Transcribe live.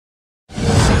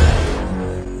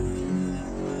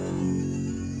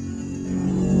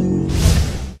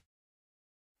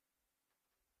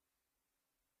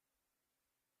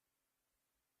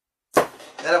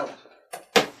Merhaba.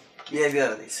 Bir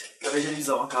aradayız. Göreceli bir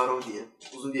zaman kavramı diyelim.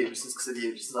 Uzun diyebilirsiniz, kısa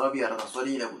diyebilirsiniz ama bir aradan sonra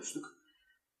yine buluştuk.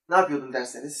 Ne yapıyordum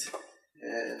derseniz,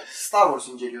 Star Wars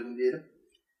inceliyordum diyelim.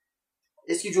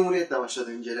 Eski Cumhuriyet'le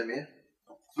başladım incelemeye.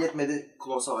 Yetmedi,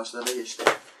 Klon Savaşları'na geçti.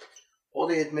 O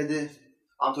da yetmedi,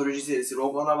 antoloji serisi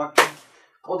Rogue One'a baktım.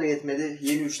 O da yetmedi,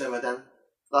 yeni üçlemeden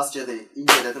Last Jedi'yi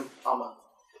inceledim ama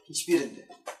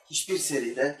hiçbir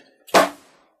seride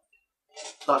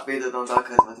Darth Vader'dan daha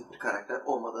karizmatik bir karakter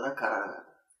olmadığına karar verdim.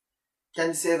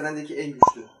 Kendisi evrendeki en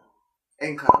güçlü,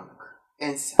 en karanlık,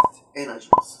 en sert, en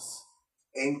acımasız,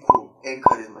 en cool, en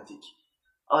karizmatik,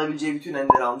 alabileceği bütün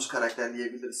enleri almış karakter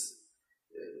diyebiliriz.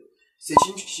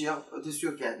 Seçilmiş kişi ya, ötesi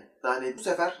yok yani. Daha ne? Bu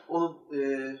sefer onun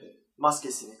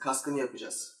maskesini, kaskını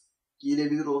yapacağız.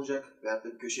 Giyilebilir olacak veyahut da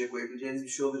bir köşeye koyabileceğiniz bir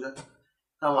şey olacak.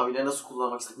 Tamamıyla nasıl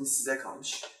kullanmak istediğiniz size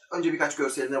kalmış. Önce birkaç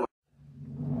görseline bak.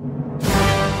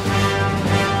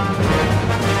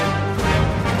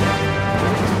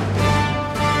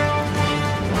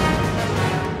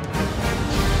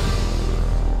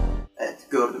 Evet,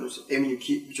 gördünüz. Eminim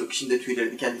ki birçok kişinin de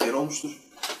tüyleri diken diken olmuştur.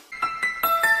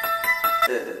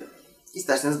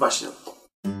 İsterseniz başlayalım.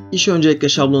 İşe öncelikle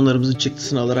şablonlarımızın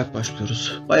çıktısını alarak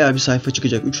başlıyoruz. Bayağı bir sayfa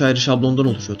çıkacak. 3 ayrı şablondan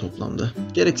oluşuyor toplamda.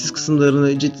 Gereksiz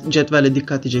kısımlarını cetvelle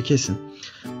dikkatlice kesin.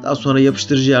 Daha sonra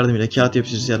yapıştırıcı yardımıyla, kağıt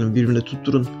yapıştırıcı yardımıyla birbirine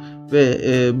tutturun.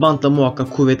 Ve bantla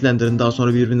muhakkak kuvvetlendirin. Daha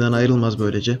sonra birbirinden ayrılmaz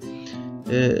böylece.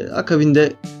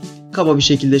 Akabinde kaba bir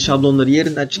şekilde şablonları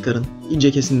yerinden çıkarın.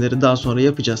 İnce kesimleri daha sonra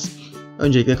yapacağız.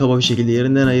 Öncelikle kaba bir şekilde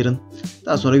yerinden ayırın.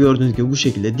 Daha sonra gördüğünüz gibi bu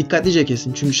şekilde dikkatlice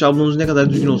kesin. Çünkü şablonunuz ne kadar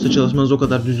düzgün olsa çalışmanız o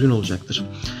kadar düzgün olacaktır.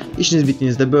 İşiniz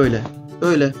bittiğinizde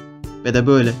böyle ve de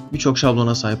böyle birçok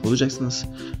şablona sahip olacaksınız.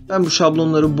 Ben bu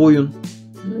şablonları boyun,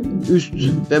 üst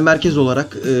ve merkez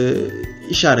olarak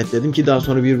işaretledim ki daha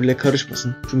sonra birbiriyle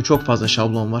karışmasın. Çünkü çok fazla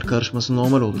şablon var. Karışması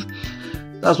normal olur.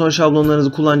 Daha sonra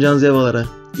şablonlarınızı kullanacağınız evalara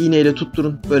iğneyle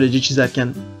tutturun. Böylece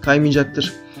çizerken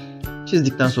kaymayacaktır.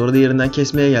 Çizdikten sonra da yerinden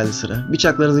kesmeye geldi sıra.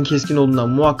 Bıçaklarınızın keskin olduğundan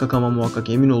muhakkak ama muhakkak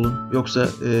emin olun. Yoksa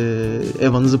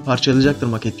evanızı parçalayacaktır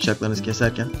maket bıçaklarınızı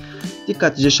keserken.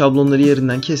 Dikkatlice şablonları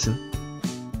yerinden kesin.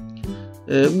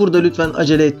 Burada lütfen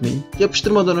acele etmeyin.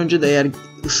 Yapıştırmadan önce de eğer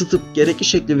ısıtıp gerekli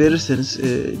şekli verirseniz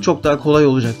çok daha kolay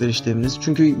olacaktır işleminiz.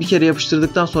 Çünkü bir kere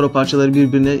yapıştırdıktan sonra parçaları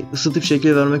birbirine ısıtıp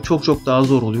şekil vermek çok daha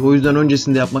zor oluyor. O yüzden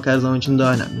öncesinde yapmak her zaman için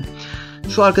daha önemli.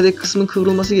 Şu arkadaki kısmın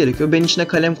kıvrılması gerekiyor. Ben içine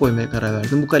kalem koymaya karar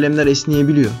verdim. Bu kalemler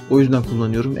esneyebiliyor. O yüzden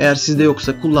kullanıyorum. Eğer sizde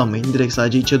yoksa kullanmayın. Direkt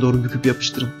sadece içe doğru büküp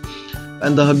yapıştırın.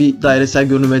 Ben daha bir dairesel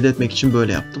görünüm elde etmek için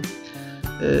böyle yaptım.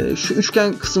 Şu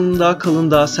üçgen kısmının daha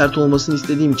kalın, daha sert olmasını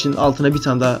istediğim için altına bir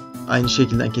tane daha aynı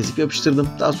şekilden kesip yapıştırdım.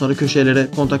 Daha sonra köşelere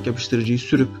kontak yapıştırıcıyı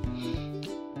sürüp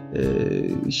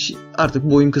artık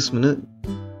boyun kısmını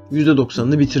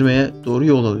 %90'ını bitirmeye doğru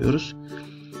yol alıyoruz.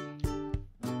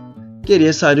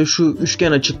 Geriye sadece şu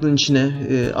üçgen açıklığın içine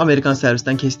Amerikan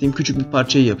servisten kestiğim küçük bir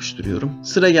parçayı yapıştırıyorum.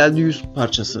 Sıra geldi yüz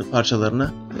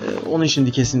parçalarına. Onun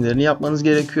şimdi kesimlerini yapmanız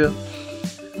gerekiyor.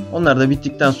 Onlar da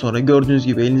bittikten sonra gördüğünüz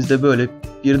gibi elinizde böyle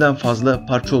birden fazla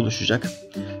parça oluşacak.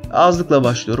 Ağızlıkla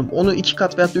başlıyorum. Onu 2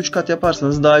 kat veya 3 kat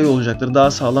yaparsanız daha iyi olacaktır.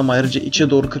 Daha sağlam, ayrıca içe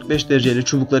doğru 45 dereceyle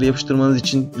çubukları yapıştırmanız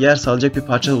için yer sağlayacak bir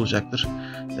parça olacaktır.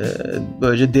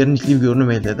 Böylece derinlikli bir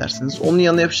görünüm elde edersiniz. Onun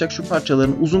yanına yapışacak şu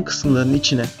parçaların uzun kısımlarının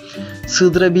içine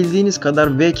sığdırabildiğiniz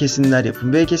kadar V kesimler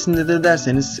yapın. V kesimleri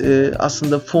derseniz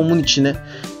aslında foamun içine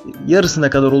yarısına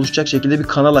kadar oluşacak şekilde bir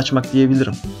kanal açmak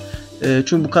diyebilirim.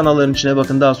 Çünkü bu kanalların içine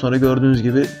bakın daha sonra gördüğünüz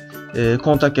gibi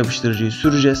kontak yapıştırıcıyı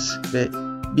süreceğiz ve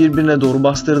birbirine doğru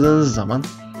bastırdığınız zaman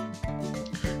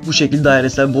bu şekilde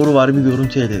dairesel boruvari bir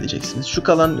görüntü elde edeceksiniz. Şu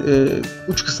kalan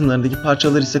uç kısımlarındaki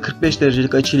parçaları ise 45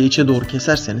 derecelik açıyla içe doğru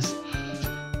keserseniz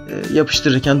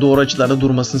yapıştırırken doğru açılarda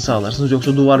durmasını sağlarsınız.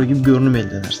 Yoksa duvar gibi bir görünüm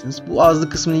elde edersiniz. Bu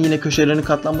ağızlık kısmının yine köşelerinin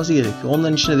katlanması gerekiyor.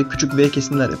 Onların içine de küçük V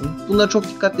kesimler yapın. Bunları çok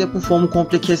dikkatli yapın. Foamu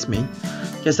komple kesmeyin.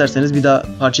 Keserseniz bir daha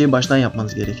parçayı baştan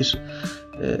yapmanız gerekir.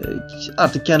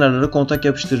 Artık kenarlara kontak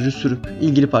yapıştırıcı sürüp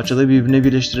ilgili parçaları birbirine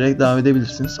birleştirerek devam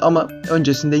edebilirsiniz. Ama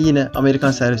öncesinde yine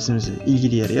Amerikan servisimizi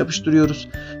ilgili yere yapıştırıyoruz.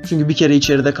 Çünkü bir kere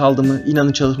içeride kaldı mı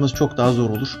inanın çalışması çok daha zor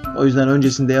olur. O yüzden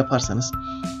öncesinde yaparsanız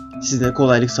size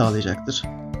kolaylık sağlayacaktır.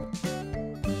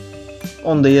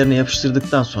 Onu da yerine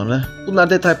yapıştırdıktan sonra bunlar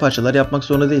detay parçalar, yapmak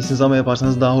zorunda değilsiniz ama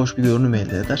yaparsanız daha hoş bir görünüm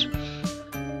elde eder.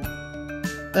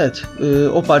 Evet,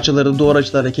 o parçaları doğru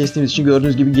açılarla kestiğimiz için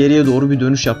gördüğünüz gibi geriye doğru bir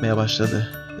dönüş yapmaya başladı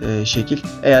şekil.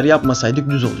 Eğer yapmasaydık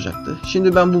düz olacaktı.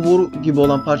 Şimdi ben bu boru gibi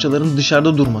olan parçaların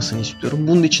dışarıda durmasını istiyorum.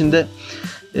 Bunun için de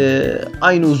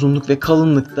aynı uzunluk ve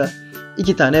kalınlıkta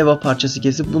 2 tane eva parçası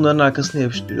kesip bunların arkasına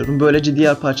yapıştırıyorum. Böylece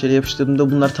diğer parçayla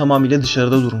yapıştırdığımda bunlar tamamıyla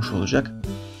dışarıda durmuş olacak.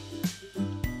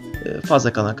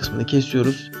 Fazla kalan kısmını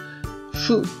kesiyoruz.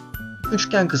 Şu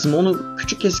üçgen kısmı, onu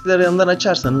küçük kesikler yanından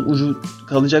açarsanız ucu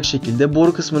kalacak şekilde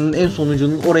boru kısmının en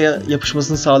sonucunun oraya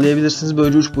yapışmasını sağlayabilirsiniz.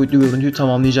 Böylece 3 boyutlu görüntüyü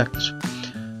tamamlayacaktır.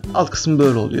 Alt kısmı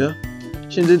böyle oluyor.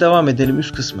 Şimdi devam edelim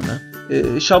üst kısmına.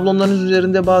 Şablonların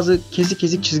üzerinde bazı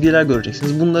kesik çizgiler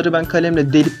göreceksiniz. Bunları ben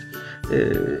kalemle delip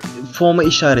forma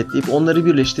işaretleyip onları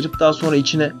birleştirip daha sonra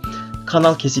içine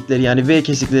kanal kesikleri, yani V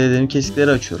kesikleri dediğim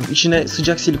kesikleri açıyorum. İçine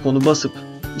sıcak silikonu basıp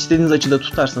istediğiniz açıda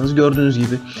tutarsanız gördüğünüz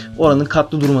gibi oranın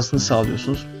katlı durmasını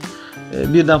sağlıyorsunuz.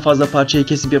 Birden fazla parçayı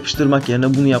kesip yapıştırmak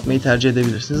yerine bunu yapmayı tercih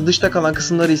edebilirsiniz. Dışta kalan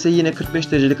kısımları ise yine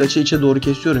 45 derecelik açı içe doğru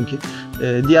kesiyorum ki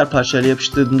diğer parçayla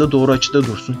yapıştırdığımda doğru açıda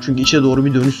dursun. Çünkü içe doğru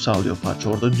bir dönüş sağlıyor parça,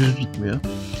 orada düz gitmiyor.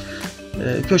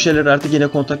 Köşeleri artık yine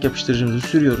kontak yapıştırıcımızı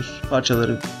sürüyoruz.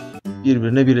 Parçaları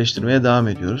birbirine birleştirmeye devam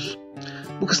ediyoruz.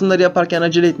 Bu kısımları yaparken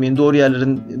acele etmeyin.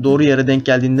 Doğru yere denk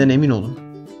geldiğinden emin olun.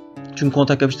 Çünkü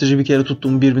kontak yapıştırıcı bir kere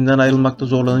tuttuğum birbirinden ayrılmakta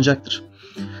zorlanacaktır.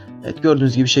 Evet,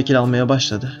 gördüğünüz gibi şekil almaya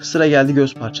başladı. Sıra geldi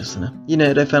göz parçasına.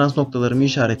 Yine referans noktalarımı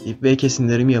işaretleyip V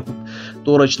kesimlerimi yapıp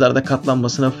doğru açılarda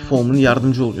katlanmasına formun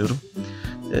yardımcı oluyorum.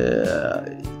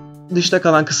 Dışta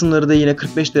kalan kısımları da yine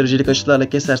 45 derecelik açılarla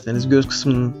keserseniz göz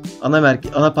kısmının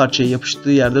ana parçaya yapıştığı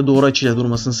yerde doğru açıyla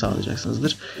durmasını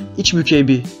sağlayacaksınızdır. İç bükey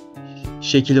bir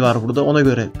şekli var burada. Ona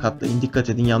göre katlayın. Dikkat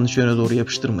edin, yanlış yöne doğru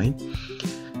yapıştırmayın.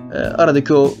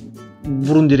 Aradaki o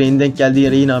burun direğinin denk geldiği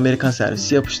yere yine Amerikan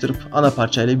servisi yapıştırıp ana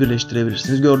parçayla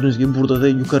birleştirebilirsiniz. Gördüğünüz gibi burada da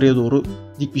yukarıya doğru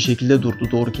dik bir şekilde durdu,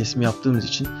 doğru kesim yaptığımız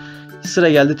için. Sıra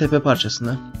geldi tepe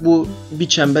parçasına. Bu bir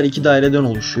çember, iki daireden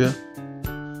oluşuyor.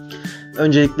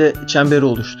 Öncelikle çemberi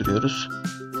oluşturuyoruz.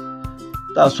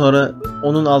 Daha sonra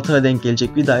onun altına denk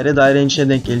gelecek bir daire, dairenin içine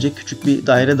denk gelecek küçük bir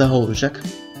daire daha olacak.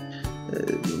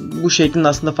 Bu şeklin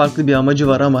aslında farklı bir amacı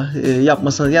var ama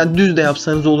yapmasanız, yani düz de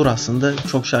yapsanız olur aslında.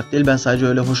 Çok şart değil. Ben sadece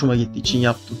öyle hoşuma gittiği için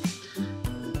yaptım.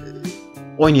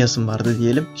 Oynayasım vardı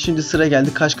diyelim. Şimdi sıra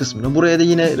geldi kaş kısmına. Buraya da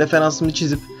yine referansımı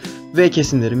çizip V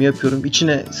kesimlerimi yapıyorum.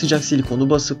 İçine sıcak silikonu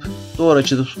basıp doğru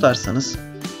açıda tutarsanız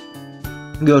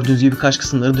gördüğünüz gibi kaş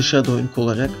kısımları dışa dönük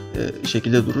olacak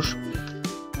şekilde durur.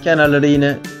 Kenarlara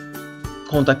yine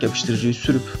kontak yapıştırıcıyı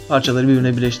sürüp parçaları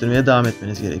birbirine birleştirmeye devam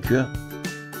etmeniz gerekiyor.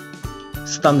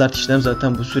 Standart işlem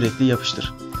zaten bu, sürekli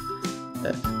yapıştır.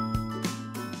 Evet.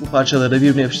 Bu parçaları da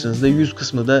birbirine yapıştırdığınızda yüz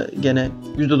kısmı da gene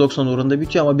 %90 oranında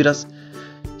bitiyor ama biraz.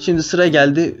 Şimdi sıra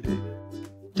geldi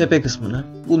tepe kısmına.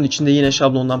 Bunun için de yine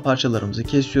şablondan parçalarımızı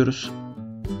kesiyoruz.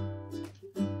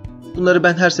 Bunları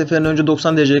ben her seferinde önce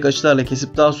 90 derecelik açılarla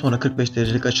kesip daha sonra 45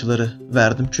 derecelik açıları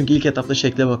verdim. Çünkü ilk etapta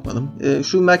şekle bakmadım.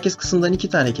 Şu merkez kısımdan 2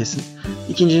 tane kesin.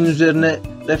 İkincinin üzerine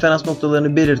referans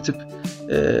noktalarını belirtip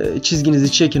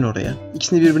çizginizi çekin oraya.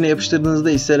 İkisini birbirine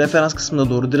yapıştırdığınızda ise referans kısmına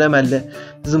doğru Dremel'le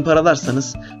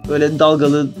zımparalarsanız böyle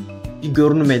dalgalı bir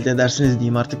görünüm elde edersiniz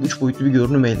diyeyim, artık 3 boyutlu bir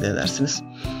görünüm elde edersiniz.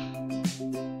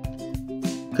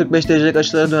 45 derecelik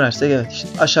açılara dönersek evet, işte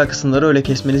aşağı kısımları öyle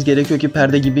kesmeniz gerekiyor ki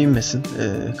perde gibi inmesin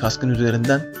kaskın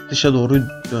üzerinden, dışa doğru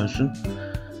dönsün.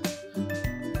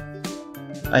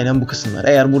 Aynen bu kısımlar.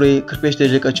 Eğer burayı 45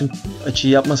 derecelik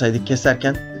açıyı yapmasaydık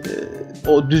keserken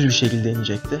o düz bir şekilde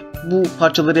inecekti. Bu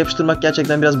parçaları yapıştırmak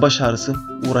gerçekten biraz baş ağrısı,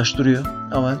 uğraştırıyor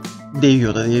ama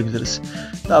değiyor da diyebiliriz.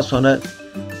 Daha sonra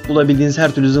bulabildiğiniz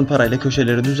her türlü zımparayla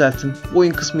köşeleri düzeltin.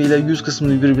 Boyun kısmı ile yüz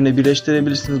kısmını birbirine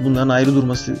birleştirebilirsiniz. Bunların ayrı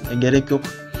durması gerek yok.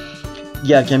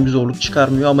 Giyerken bir zorluk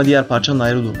çıkarmıyor ama diğer parçanın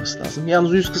ayrı durması lazım.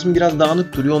 Yalnız yüz kısmı biraz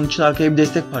dağınık duruyor. Onun için arkaya bir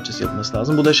destek parçası yapılması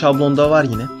lazım. Bu da şablonda var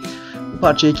yine. Bu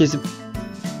parçayı kesip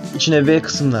içine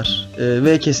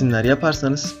V kesimler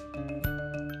yaparsanız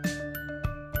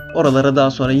oralara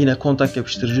daha sonra yine kontak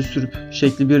yapıştırıcı sürüp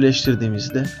şekli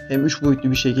birleştirdiğimizde hem 3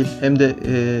 boyutlu bir şekil hem de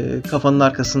kafanın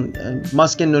arkasının, yani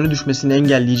maskenin önü düşmesini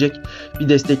engelleyecek bir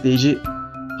destekleyici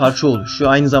parça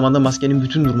oluşuyor. Aynı zamanda maskenin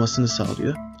bütün durmasını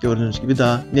sağlıyor. Gördüğünüz gibi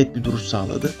daha net bir duruş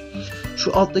sağladı.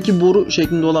 Şu alttaki boru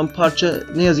şeklinde olan parça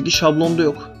ne yazık ki şablonda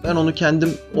yok. Ben onu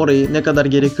kendim orayı ne kadar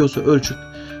gerekiyorsa ölçüp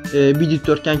bir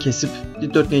dikdörtgen kesip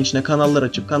dikdörtgenin içine kanallar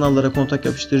açıp kanallara kontak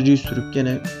yapıştırıcıyı sürüp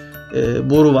gene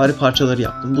boruvari parçaları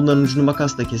yaptım. Bunların ucunu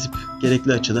makasla kesip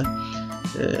gerekli açıda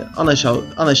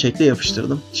ana şekle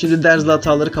yapıştırdım. Şimdi derzli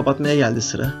hataları kapatmaya geldi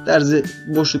sıra. Derzi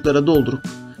boşluklara doldurup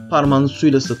parmağınızı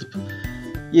suyla ıslatıp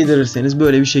yedirirseniz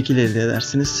böyle bir şekil elde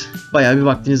edersiniz. Bayağı bir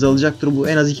vaktinizi alacaktır. Bu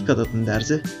en az 2 kat atın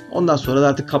derzi. Ondan sonra da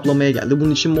artık kaplamaya geldi.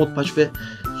 Bunun için modpaç ve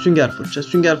sünger fırça.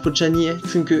 Sünger fırça niye?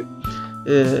 Çünkü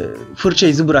fırça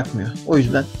izi bırakmıyor. O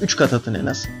yüzden 3 kat atın en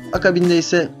az. Akabinde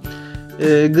ise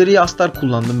gri astar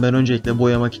kullandım ben öncelikle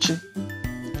boyamak için.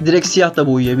 Direkt siyah da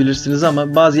boyayabilirsiniz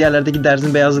ama bazı yerlerdeki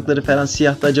derzin beyazlıkları falan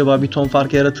siyahta acaba bir ton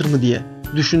farkı yaratır mı diye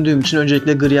düşündüğüm için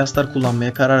öncelikle gri astar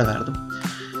kullanmaya karar verdim.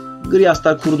 Gri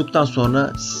astar kuruduktan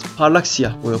sonra parlak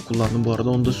siyah boya kullandım bu arada,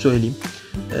 onu da söyleyeyim.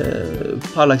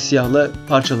 parlak siyahla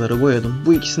parçaları boyadım.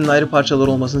 Bu ikisinin ayrı parçalar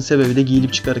olmasının sebebi de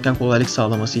giyilip çıkarırken kolaylık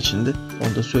sağlaması içindi.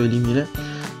 Onu da söyleyeyim yine.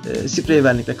 Sprey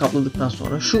vernikle kapladıktan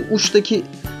sonra şu uçtaki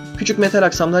küçük metal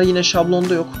aksamlar yine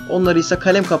şablonda yok. Onları ise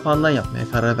kalem kapağından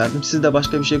yapmaya karar verdim. Siz de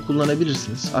başka bir şey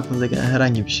kullanabilirsiniz. Aklınıza gelen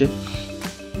herhangi bir şey.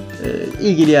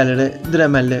 İlgili yerlere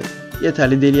Dremel'le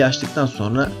yeterli deliği açtıktan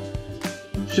sonra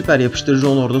süper yapıştırıcı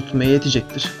onu orada tutmaya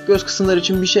yetecektir. Göz kısımları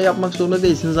için bir şey yapmak zorunda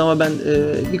değilsiniz ama ben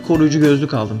bir koruyucu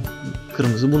gözlük aldım.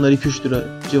 Kırmızı. Bunlar 2-3 lira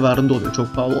civarında oluyor.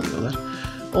 Çok pahalı olmuyorlar.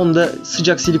 Onu da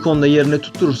sıcak silikonla yerine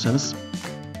tutturursanız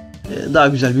daha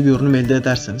güzel bir görünüm elde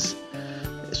ederseniz.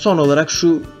 Son olarak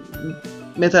şu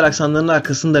metal aksamların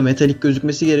arkasında metalik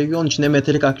gözükmesi gerekiyor. Onun için de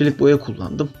metalik akrilik boya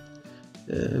kullandım.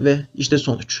 Ve işte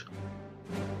sonuç.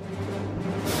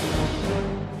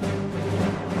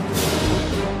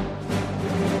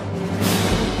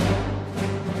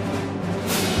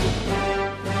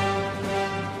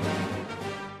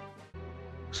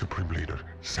 Supreme Leader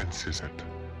senses it.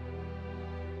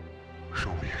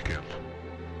 Show me again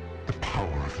the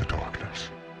power of the darkness.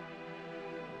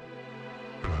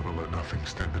 But I will let nothing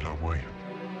stand in our way.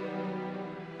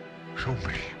 Show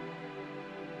me.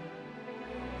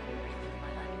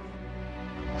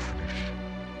 I will finish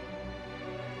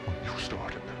what you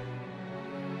started.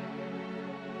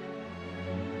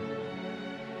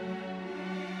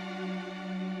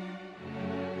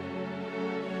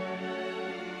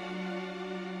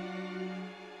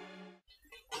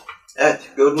 Evet,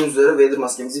 gördüğünüz üzere Vader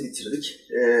maskemizi bitirdik.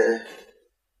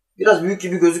 Biraz büyük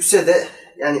gibi gözükse de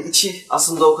yani içi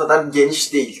aslında o kadar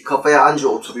geniş değil. Kafaya anca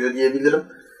oturuyor diyebilirim.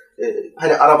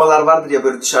 Hani arabalar vardır ya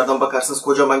böyle dışarıdan bakarsanız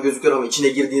kocaman gözüküyor ama içine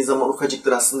girdiğin zaman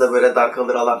ufacıktır aslında böyle dar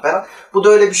kalır alan falan. Bu da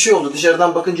öyle bir şey oldu.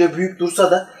 Dışarıdan bakınca büyük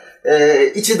dursa da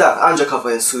içi dar anca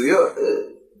kafaya sığıyor.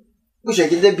 Bu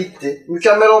şekilde bitti.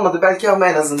 Mükemmel olmadı belki ama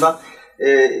en azından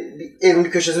evin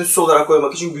bir köşesine süs olarak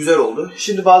koymak için güzel oldu.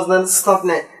 Şimdi bazılarınız stand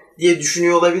ne diye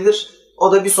düşünüyor olabilir.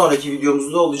 O da bir sonraki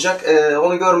videomuzda olacak.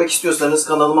 Onu görmek istiyorsanız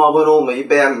kanalıma abone olmayı,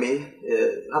 beğenmeyi,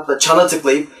 hatta çana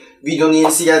tıklayıp videonun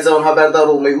yenisi geldiği zaman haberdar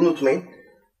olmayı unutmayın.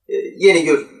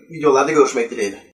 Yeni videolarda görüşmek dileğiyle.